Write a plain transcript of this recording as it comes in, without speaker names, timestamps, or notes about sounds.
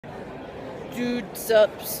dude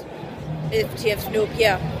subs. FTF nope,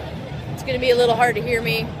 yeah. It's gonna be a little hard to hear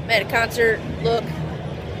me. I'm at a concert, look.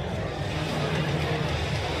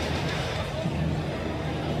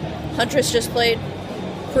 Huntress just played.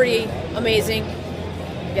 Pretty amazing.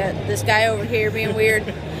 Got this guy over here being weird.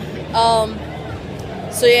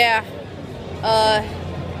 So yeah.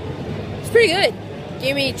 It's pretty good.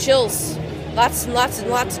 Gave me chills. Lots and lots and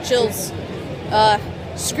lots of chills.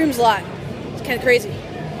 Screams a lot. It's kind of crazy.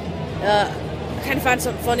 I kind of found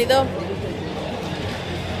something funny though. The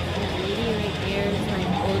lady right here is my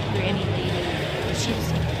old granny lady. She was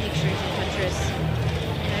taking pictures of Huntress,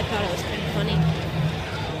 and I thought it was kind of funny.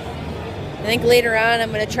 I think later on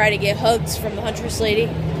I'm going to try to get hugs from the Huntress lady.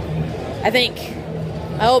 I think.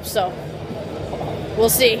 I hope so. We'll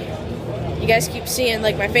see. You guys keep seeing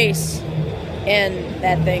like my face and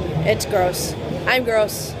that thing. It's gross. I'm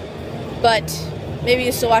gross. But maybe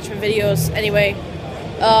you still watch my videos. Anyway,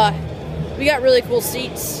 we got really cool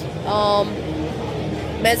seats.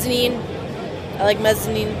 Mezzanine. I like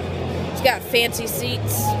mezzanine. It's got fancy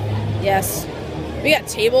seats. Yes. We got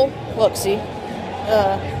table. Look, see.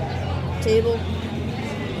 Table.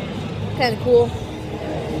 Kind of cool.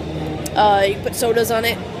 You can put sodas on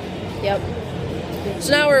it. Yep.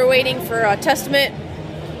 So now we're waiting for Testament,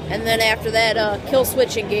 and then after that,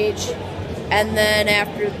 Killswitch Engage, and then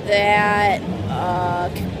after that,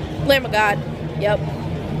 Lamb of God. Yep.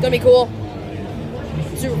 Gonna be cool.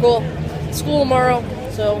 Super cool. School tomorrow,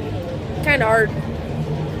 so kind of hard,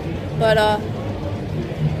 but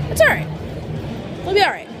it's all right. It'll be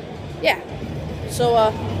all right. Yeah. So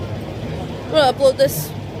I'm gonna upload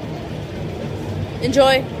this.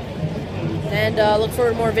 Enjoy, and look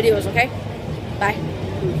forward to more videos. Okay. Bye.